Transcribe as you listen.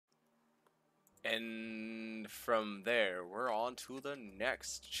And from there, we're on to the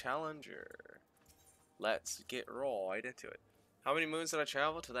next challenger. Let's get right into it. How many moons did I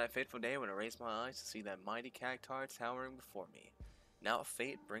travel to that fateful day when I raised my eyes to see that mighty cactuar towering before me? Now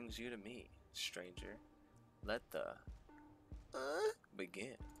fate brings you to me, stranger. Let the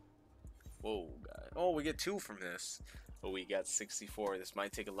begin. Whoa, guys. Oh, we get 2 from this. Oh, we got 64. This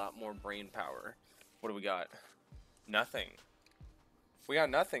might take a lot more brain power. What do we got? Nothing. We got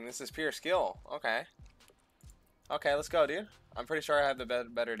nothing. This is pure skill. Okay. Okay, let's go, dude. I'm pretty sure I have the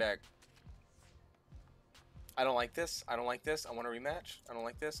better deck. I don't like this. I don't like this. I want a rematch. I don't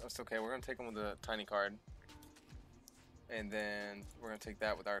like this. It's okay. We're going to take him with a tiny card. And then we're going to take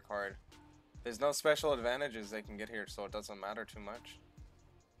that with our card. There's no special advantages they can get here, so it doesn't matter too much.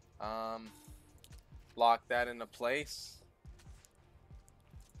 Lock that into place.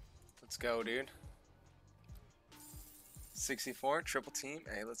 Let's go, dude. 64, triple team.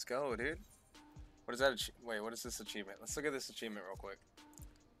 Hey, let's go, dude. What is that? Wait, what is this achievement? Let's look at this achievement real quick.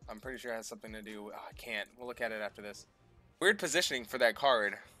 I'm pretty sure it has something to do. Oh, I can't. We'll look at it after this. Weird positioning for that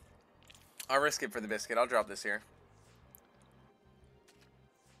card. I'll risk it for the biscuit. I'll drop this here.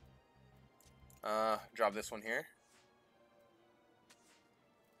 Drop this one here.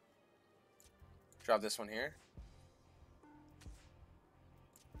 Drop this one here.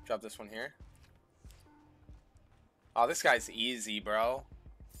 Drop this one here. Oh, this guy's easy, bro.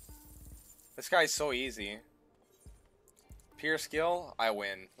 This guy's so easy. Pure skill, I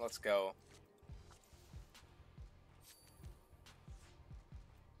win. Let's go.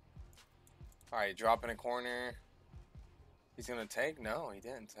 Alright, drop in a corner. He's gonna take? No, he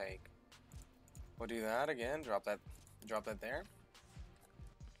didn't take. We'll do that again. Drop that there.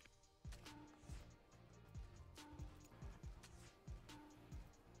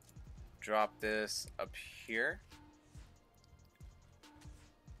 Drop this up here.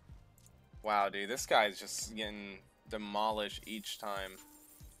 Wow, dude, this guy's just getting demolished each time.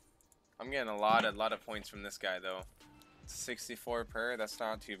 I'm getting a lot of points from this guy though. 64 per, that's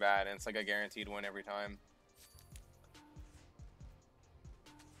not too bad, and it's like a guaranteed win every time.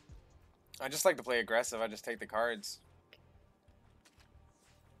 I just like to play aggressive. I just take the cards.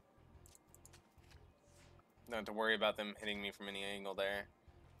 Don't have to worry about them hitting me from any angle there.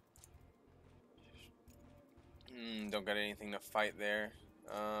 Don't got anything to fight there.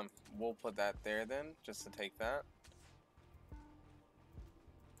 We'll put that there then, just to take that.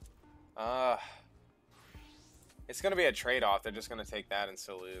 It's gonna be a trade-off. They're just gonna take that and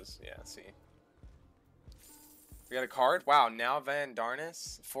still lose. Yeah, see. We got a card. Wow, now Van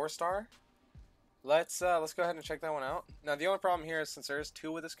Darnus, 4-star. Let's go ahead and check that one out. Now the only problem here is since there is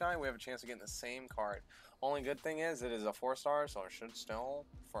 2 with this guy, we have a chance of getting the same card. Only good thing is it is a 4-star, so it should sell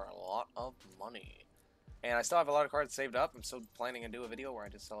for a lot of money. And I still have a lot of cards saved up. I'm still planning to do a video where I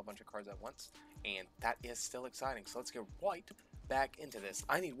just sell a bunch of cards at once. And that is still exciting. So let's get right back into this.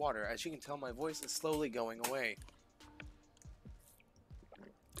 I need water. As you can tell, my voice is slowly going away.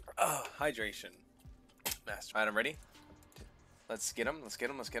 Hydration. Master. Alright, I'm ready. Let's get him. Let's get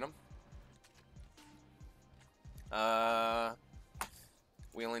him. Let's get him.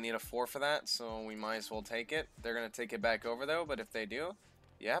 We only need a 4 for that, so we might as well take it. They're going to take it back over, though. But if they do,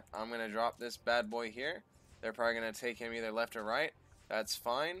 yep, I'm going to drop this bad boy here. They're probably going to take him either left or right. That's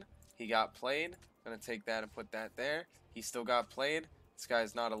fine. He got played. Going to take that and put that there. He still got played. This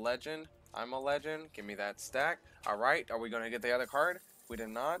guy's not a legend. I'm a legend. Give me that stack. Alright, are we going to get the other card? We did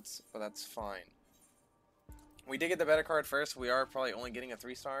not, but that's fine. We did get the better card first. We are probably only getting a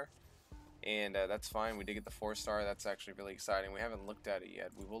 3-star. And that's fine. We did get the 4-star. That's actually really exciting. We haven't looked at it yet.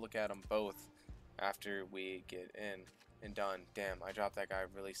 We will look at them both after we get in and done. Damn, I dropped that guy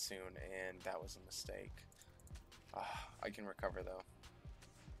really soon, and that was a mistake. I can recover, though.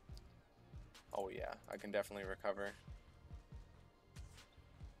 Oh, yeah. I can definitely recover.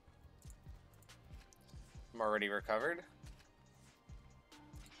 I'm already recovered.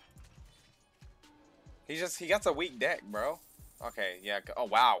 He got a weak deck, bro. Okay, yeah. Oh,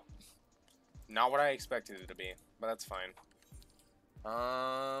 wow. Not what I expected it to be, but that's fine.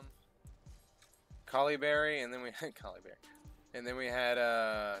 Collyberry, and then we had Collyberry. And then we had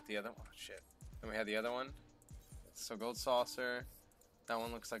the other one. Oh, shit. Then we had the other one. So Gold Saucer. That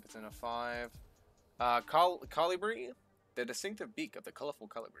one looks like it's in a 5. Colibri. The distinctive beak of the colorful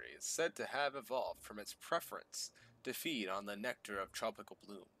colibri is said to have evolved from its preference to feed on the nectar of tropical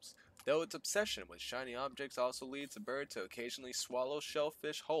blooms. Though its obsession with shiny objects also leads the bird to occasionally swallow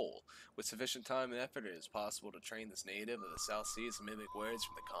shellfish whole, with sufficient time and effort it is possible to train this native of the South Seas to mimic words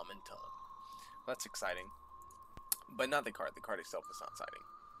from the common tongue. That's exciting. But not the card. The card itself is not exciting.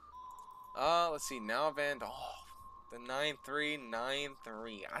 Let's see. Now Van... Oh, The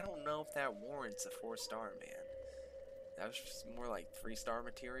 9393. I don't know if that warrants a 4-star, man. That was just more like 3-star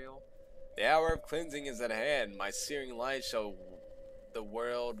material. The hour of cleansing is at hand. My searing light shall the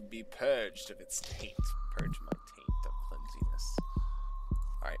world be purged of its taint. Purge my taint of cleansiness.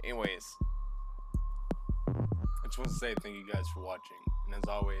 Alright, anyways. I just want to say thank you guys for watching. And as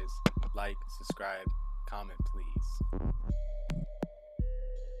always, like, subscribe, comment, please.